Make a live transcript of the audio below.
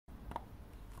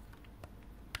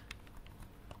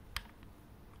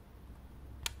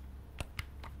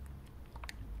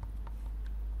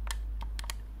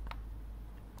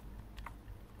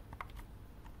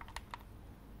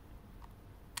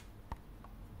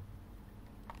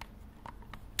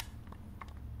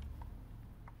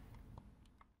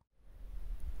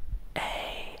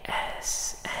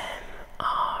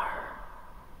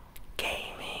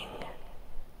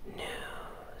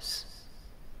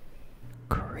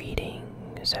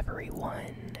Greetings,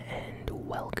 everyone, and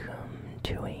welcome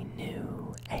to a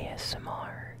new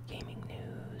ASMR Gaming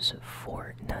News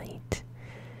Fortnite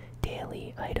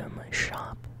Daily Item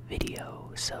Shop video.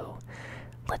 So,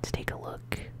 let's take a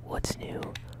look what's new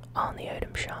on the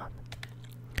item shop.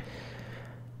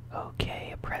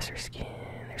 Okay, oppressor skin,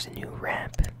 there's a new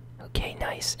wrap. Okay,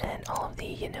 nice, and all of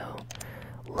the,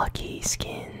 lucky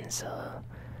skins,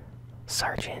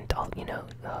 Sergeant,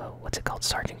 what's it called?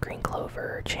 Sergeant Green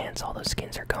Clover, Chance, all those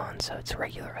skins are gone, so it's a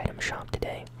regular item shop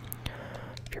today.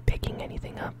 If you're picking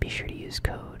anything up, be sure to use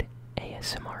code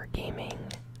ASMRGaming.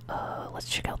 Let's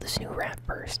check out this new wrap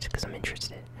first, because I'm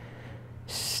interested.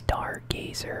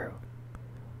 Stargazer.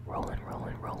 Rolling,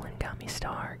 got me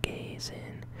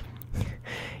stargazing.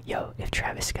 Yo, if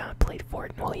Travis Scott played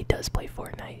Fortnite, well, he does play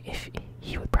Fortnite,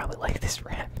 he would probably like this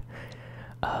wrap.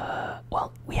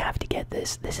 Well, we have to get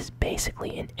this. This is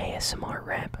basically an ASMR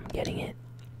wrap. I'm getting it.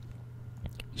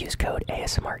 Use code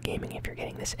ASMRGaming if you're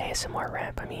getting this ASMR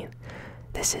wrap. I mean,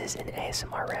 this is an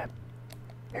ASMR wrap.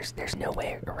 There's no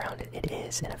way around it. It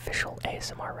is an official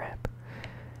ASMR wrap.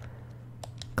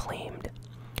 Claimed.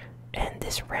 And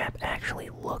this wrap actually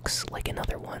looks like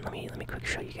another one. Let me quick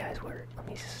show you guys where. Let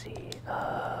me see.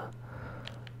 I'll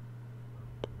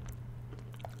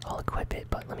equip it,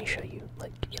 but let me show you.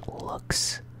 Like, it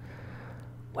looks.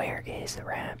 Where is the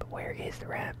wrap? Where is the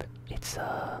wrap? It's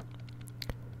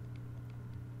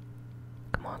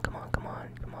Come on.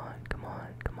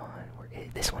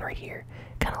 This one right here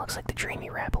kind of looks like the dreamy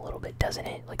wrap a little bit, doesn't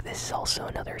it? Like, this is also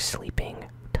another sleeping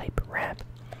type wrap.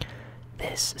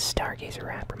 This Stargazer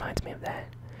wrap reminds me of that.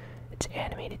 It's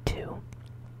animated too.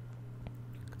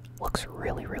 Looks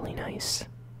really, really nice.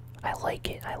 I like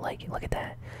it. Look at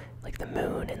that. Like, the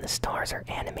moon and the stars are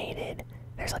animated.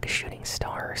 There's like a shooting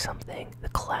star or something. The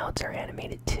clouds are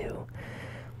animated too.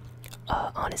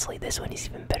 Honestly, this one is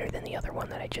even better than the other one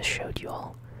that I just showed you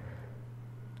all.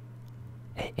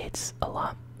 It's a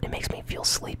lot. It makes me feel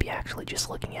sleepy actually just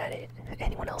looking at it.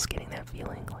 Anyone else getting that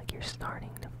feeling like you're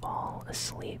starting to fall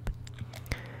asleep?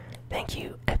 Thank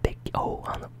you, Epic. Oh,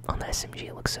 on the SMG,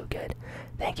 it looks so good.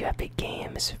 Thank you, Epic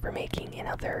Games, for making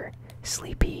another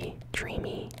sleepy,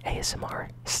 dreamy ASMR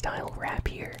style wrap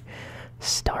here.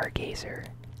 Stargazer.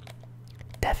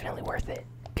 Definitely worth it.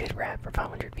 Good wrap for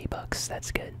 500 V-Bucks.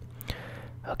 That's good.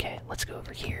 Okay, let's go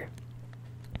over here.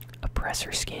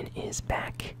 Oppressor skin is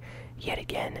back. Yet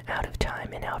again, out of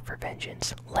time and out for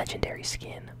vengeance. Legendary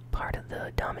skin, part of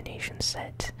the domination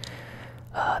set.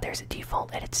 There's a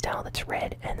default edit style that's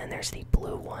red, and then there's the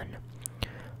blue one.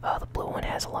 The blue one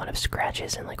has a lot of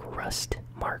scratches and like rust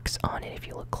marks on it if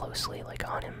you look closely, like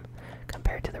on him,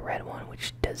 compared to the red one,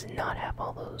 which does not have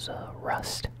all those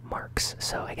rust marks.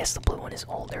 So I guess the blue one is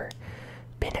older,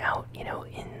 been out, in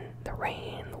the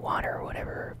rain, the water, or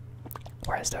whatever,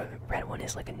 whereas the red one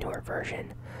is like a newer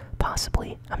version.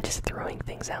 Possibly. I'm just throwing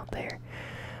things out there.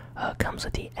 Comes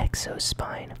with the Exo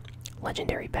Spine.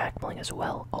 Legendary backbling as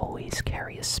well. Always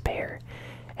carry a spare.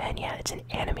 And yeah, it's an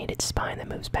animated spine that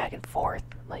moves back and forth.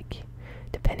 Like,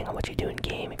 depending on what you do in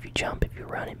game, if you jump, if you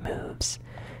run, it moves.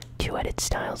 Two edit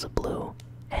styles, a blue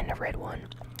and a red one.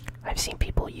 I've seen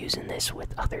people using this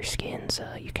with other skins.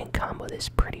 You can combo this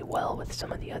pretty well with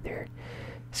some of the other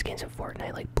skins in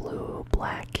Fortnite, like blue,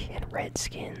 black, and red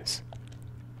skins.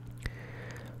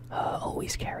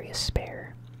 Always carry a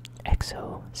spare.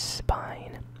 Exo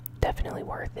Spine. Definitely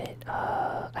worth it.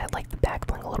 I like the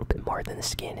backbling a little bit more than the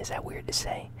skin. Is that weird to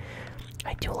say?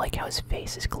 I do like how his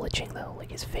face is glitching though.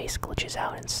 Like, his face glitches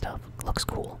out and stuff. Looks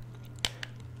cool.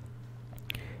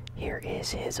 Here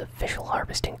is his official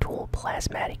harvesting tool,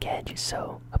 Plasmatic Edge.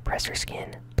 So, oppressor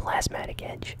skin, Plasmatic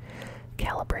Edge.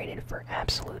 Calibrated for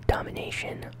absolute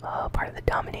domination. Part of the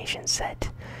domination set.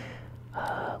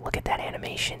 Look at that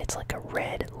animation. It's like a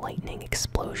red lightning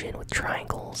explosion with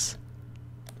triangles.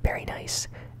 Very nice.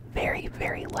 Very,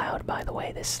 very loud, by the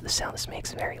way. The sound this makes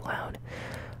is very loud.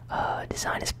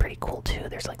 Design is pretty cool too.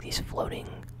 There's like these floating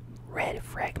red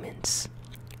fragments.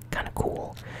 Kind of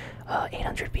cool.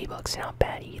 800 V-Bucks, not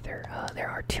bad either. There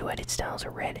are two edit styles, a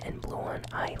red and blue one.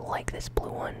 I like this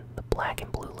blue one. The black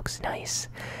and blue looks nice.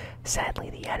 Sadly,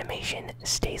 the animation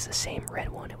stays the same red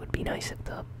one. It would be nice if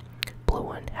the blue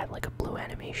one had like a blue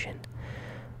animation.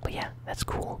 But yeah, that's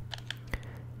cool.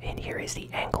 And here is the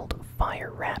angled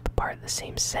fire wrap, part of the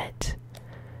same set.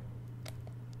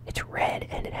 It's red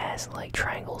and it has like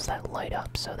triangles that light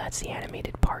up, so that's the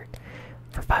animated part.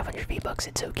 For 500 V-Bucks,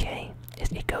 it's okay.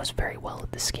 It goes very well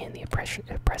with the skin, the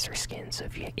oppressor skin. So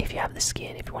if you have the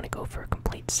skin, if you want to go for a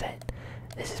complete set,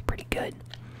 this is pretty good.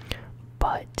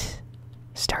 But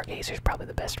Stargazer is probably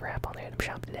the best wrap on the item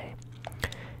shop today.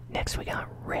 Next we got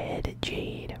Red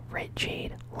Jade. Red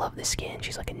Jade, love this skin.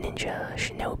 She's like a ninja, a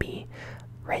shinobi.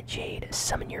 Red Jade,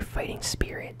 summon your fighting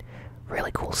spirit.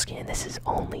 Really cool skin. This is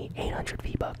only 800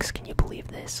 V-Bucks. Can you believe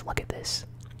this? Look at this.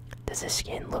 Does this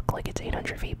skin look like it's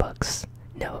 800 V-Bucks?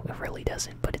 No, it really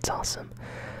doesn't, but it's awesome.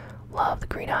 Love the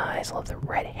green eyes, love the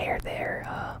red hair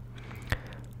there.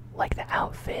 Like the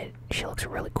outfit, she looks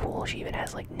really cool. She even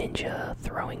has like ninja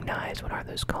throwing knives. What are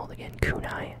those called again?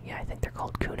 Kunai. Yeah, I think they're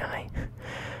called kunai.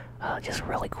 Just a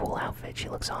really cool outfit. She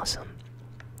looks awesome.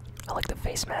 I like the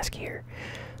face mask here.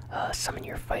 Summon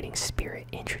your fighting spirit,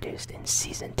 introduced in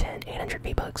season 10. 800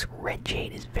 V-Bucks. Red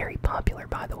Jade is very popular,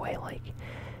 by the way. Like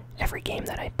every game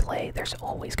that I play, there's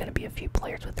always going to be a few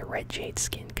players with the Red Jade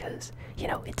skin because, you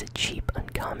know, it's a cheap,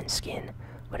 uncommon skin,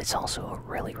 but it's also a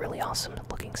really, really awesome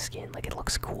looking skin. Like, it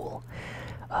looks cool.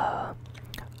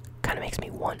 Kind of makes me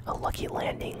want a Lucky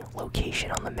Landing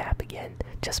location on the map again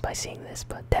just by seeing this,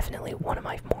 but definitely one of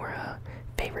my more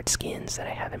favorite skins that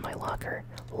I have in my locker.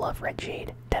 Love Red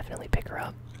Jade. Definitely pick her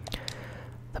up.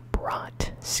 The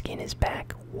Brat skin is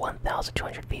back.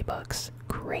 1,200 V-Bucks.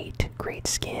 Great, great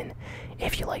skin.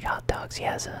 If you like hot dogs, he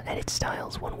has edit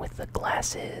styles. One with the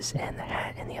glasses and the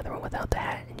hat, and the other one without the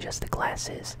hat and just the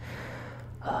glasses.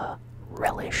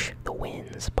 Relish the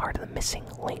Winds, part of the Missing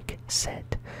Link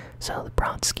set. So the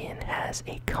Brat skin has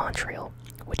a contrail,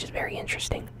 which is very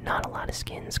interesting. Not a lot of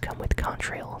skins come with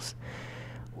contrails.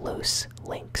 Loose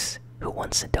links. Who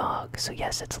wants a dog? So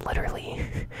yes, it's literally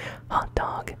hot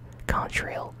dog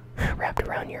contrail wrapped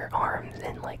around your arms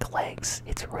and like legs.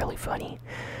 It's really funny.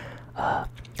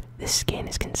 This skin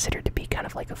is considered to be kind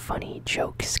of like a funny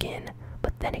joke skin,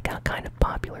 but then it got kind of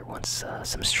popular once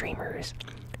some streamers,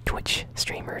 Twitch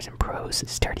streamers and pros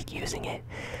started using it.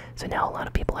 So now a lot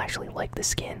of people actually like the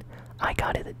skin. I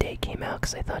got it the day it came out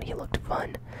because I thought he looked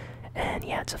fun. And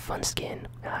yeah, it's a fun skin.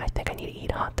 I think I need to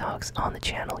eat hot dogs on the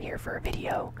channel here for a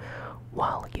video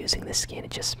while using this skin.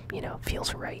 It just, you know,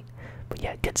 feels right. But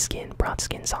yeah, good skin. Brat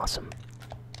skin's awesome.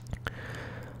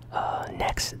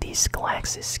 Next, the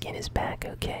Skalaxis skin is back,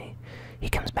 okay. He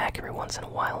comes back every once in a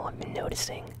while, I've been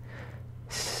noticing.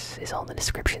 Is all the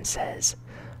description says.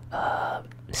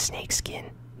 Snake skin.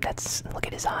 That's, look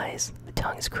at his eyes. The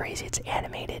tongue is crazy. It's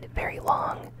animated, very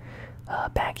long.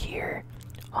 Back here,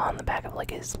 on the back of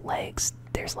like his legs,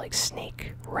 there's like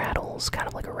snake rattles, kind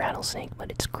of like a rattlesnake,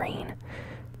 but it's green.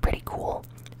 Pretty cool.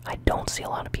 I don't see a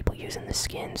lot of people using this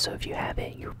skin, so if you have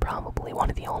it, you're probably one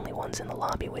of the only ones in the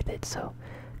lobby with it, so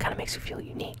kind of makes you feel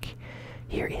unique.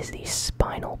 Here is the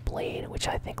Spinal Blade, which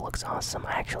I think looks awesome.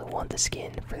 I actually want the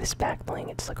skin for this back bling.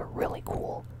 It's like a really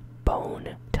cool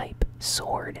bone type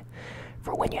sword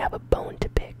for when you have a bone to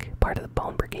pick, part of the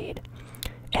Bone Brigade.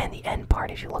 And the end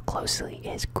part, if you look closely,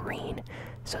 is green,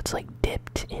 so it's like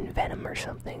dipped in venom or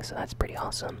something, so that's pretty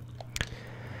awesome.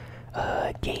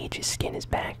 Gage's skin is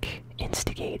back.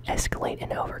 Instigate, Escalate,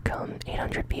 and Overcome.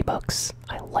 800 V-Bucks.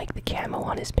 I like the camo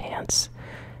on his pants.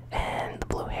 And the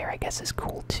blue hair, I guess, is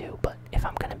cool too, but if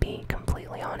I'm gonna be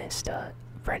completely honest,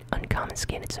 for an uncommon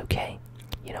skin, it's okay.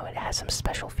 You know, it has some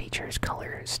special features,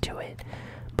 colors to it,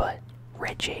 but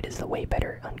Red Jade is the way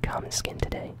better uncommon skin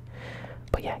today.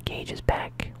 But yeah, Gage is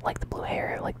back. Like the blue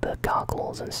hair, like the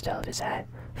goggles and stuff. Is that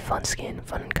fun skin,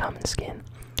 fun uncommon skin?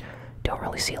 Don't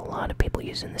really see a lot of people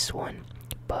using this one,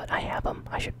 but I have them.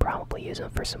 I should probably use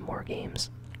them for some more games.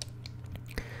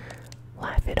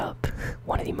 Laugh It Up,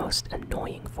 one of the most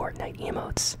annoying Fortnite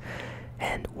emotes,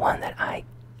 and one that I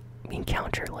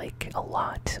encounter like a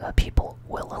lot. People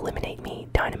will eliminate me,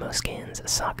 dynamo skins,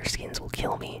 soccer skins will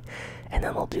kill me, and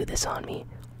then they'll do this on me.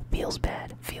 Feels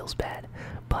bad,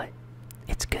 but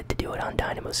it's good to do it on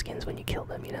dynamo skins when you kill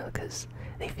them, you know, because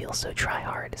they feel so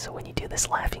try-hard. So when you do this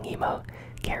laughing emote,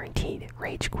 guaranteed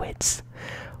rage quits.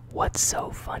 What's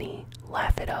so funny?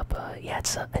 Laugh It Up. Yeah,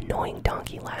 it's an annoying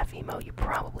donkey laugh emote. You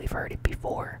probably have heard it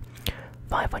before.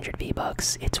 500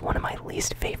 V-Bucks. It's one of my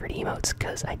least favorite emotes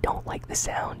because I don't like the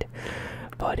sound,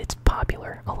 but it's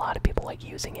popular. A lot of people like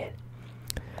using it.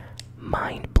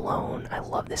 Mind Blown. I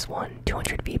love this one.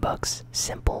 200 V-Bucks.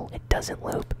 Simple. It doesn't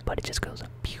loop, but it just goes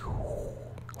pew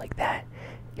like that.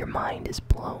 Your mind is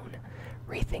blown.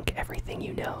 Rethink everything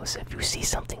you know. So if you see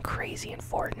something crazy in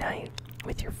Fortnite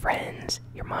with your friends,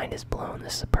 your mind is blown.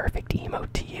 This is a perfect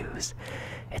emote to use.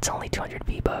 It's only 200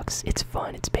 V-Bucks. It's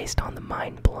fun. It's based on the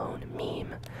Mind Blown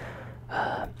meme.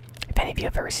 If any of you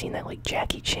have ever seen that like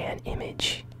Jackie Chan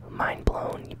image, Mind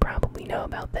Blown, you probably know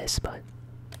about this, but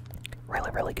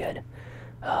really, really good.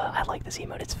 I like this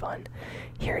emote. It's fun.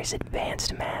 Here is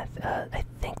Advanced Math. I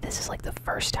think this is like the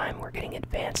first time we're getting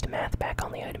Advanced Math back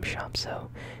on the item shop, so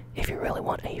if you really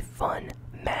want a fun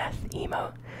math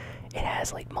emote, It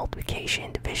has like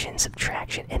multiplication, division,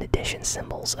 subtraction, and addition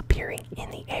symbols appearing in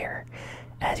the air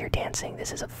as you're dancing.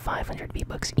 This is a 500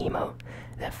 V-Bucks emote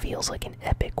that feels like an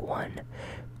epic one.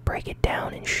 Break it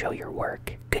down and show your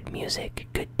work. Good music,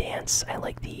 good dance. I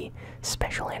like the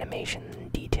special animation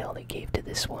and detail they gave to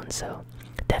this one, so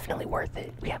definitely worth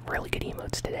it. We have really good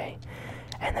emotes today.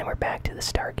 And then we're back to the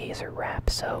Stargazer wrap,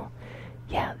 so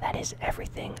yeah, that is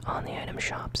everything on the item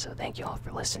shop. So thank you all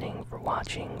for listening, for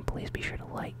watching. Please be sure to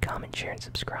like, comment, share, and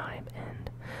subscribe. And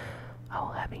I will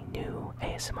have a new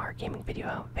ASMR gaming video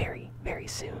out very, very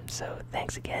soon. So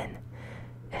thanks again,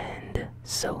 and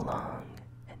so long.